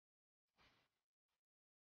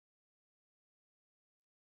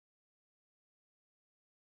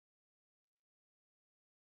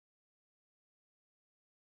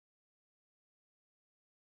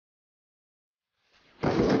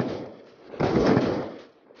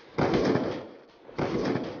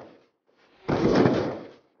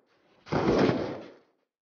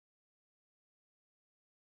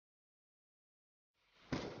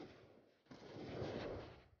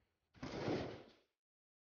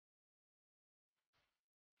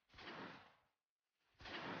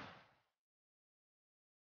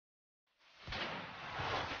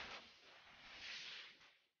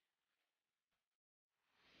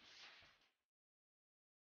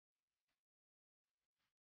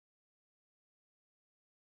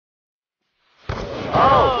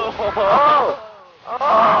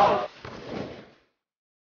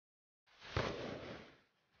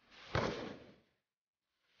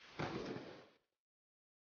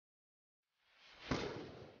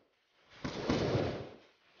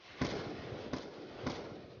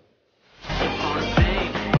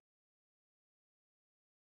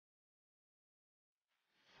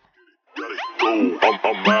soul.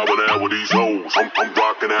 I'm mobbing out with these hoes. I'm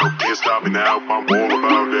rocking out, can't stop me now. I'm all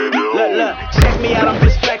about that dough. Look, check me out, I'm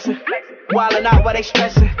just flexing. Wildin' out while they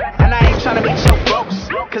stressing. And I ain't tryna be your folks.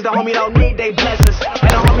 Cause the homie don't need they blessings. And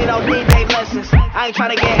the homie don't need they lessons. I ain't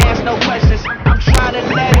tryna get asked no questions. I'm tryna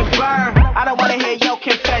let it burn. I don't wanna hear your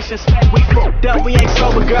confessions. We fucked up, we ain't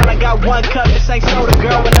sober, girl. I got one cup, this ain't soda,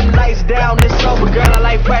 girl. When them lights down, this sober, girl. I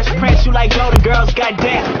like Fresh Prince, you like Yoda girls.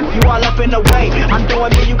 Goddamn, you all up in the way. I'm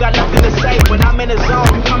doing me, you got nothing to say. When I'm in the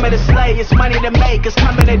zone, you coming to slay. It's money to make, it's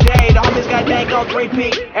coming today. The homies got dank on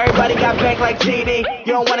 3P. Everybody got bank like TD.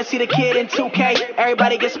 You don't wanna see the kid in 2K.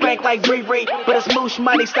 Everybody get spanked like Riri. But it's Moosh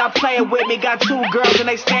money, stop playing with me. Got two girls and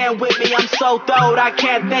they stand with me. I'm so throwed, I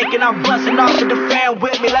can't think. And I'm busting off with the fan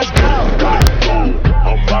with me. Let's